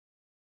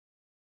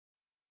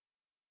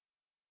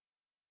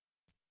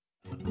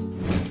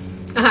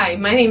Hi,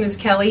 my name is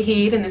Kelly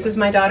Heed, and this is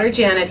my daughter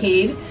Janet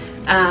Heed.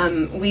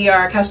 We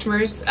are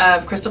customers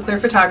of Crystal Clear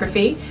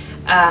Photography.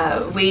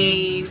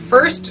 We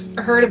first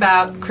heard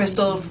about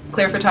Crystal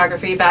Clear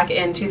Photography back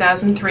in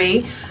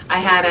 2003. I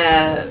had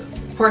a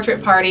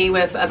portrait party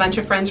with a bunch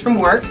of friends from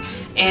work,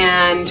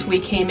 and we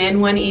came in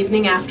one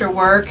evening after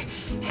work.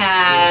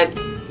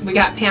 We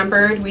got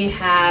pampered. We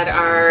had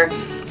our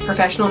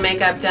professional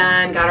makeup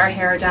done, got our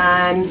hair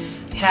done,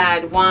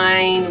 had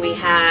wine, we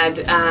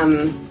had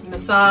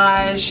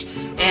massage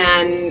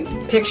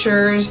and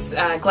pictures,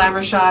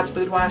 glamour shots,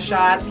 boudoir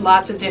shots,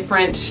 lots of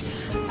different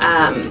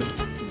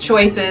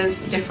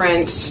choices,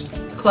 different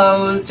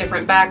clothes,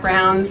 different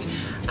backgrounds.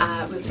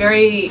 It was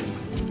very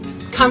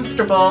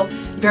comfortable,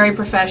 very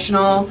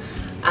professional,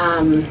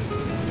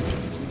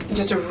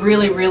 just a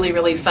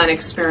really fun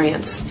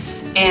experience.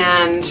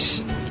 And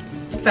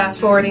fast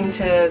forwarding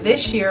to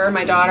this year,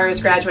 my daughter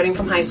is graduating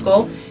from high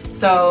school,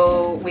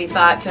 so we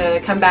thought to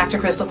come back to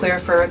Crystal Clear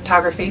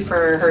Photography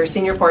for her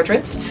senior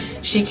portraits.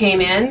 She came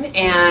in,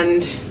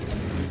 and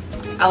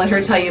I'll let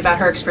her tell you about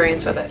her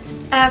experience with it.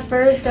 At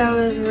first I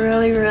was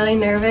really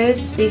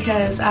nervous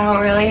because I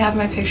don't really have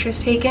my pictures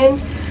taken,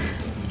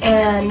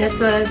 and this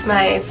was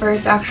my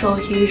first actual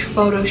huge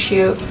photo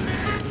shoot.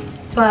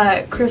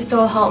 But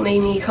Crystal helped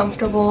make me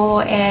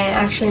comfortable and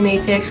actually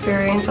made the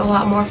experience a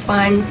lot more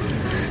fun.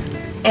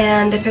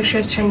 And the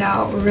pictures turned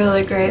out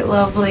really great,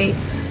 lovely.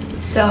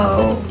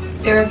 So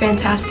they were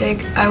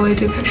fantastic. I would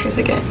do pictures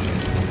again.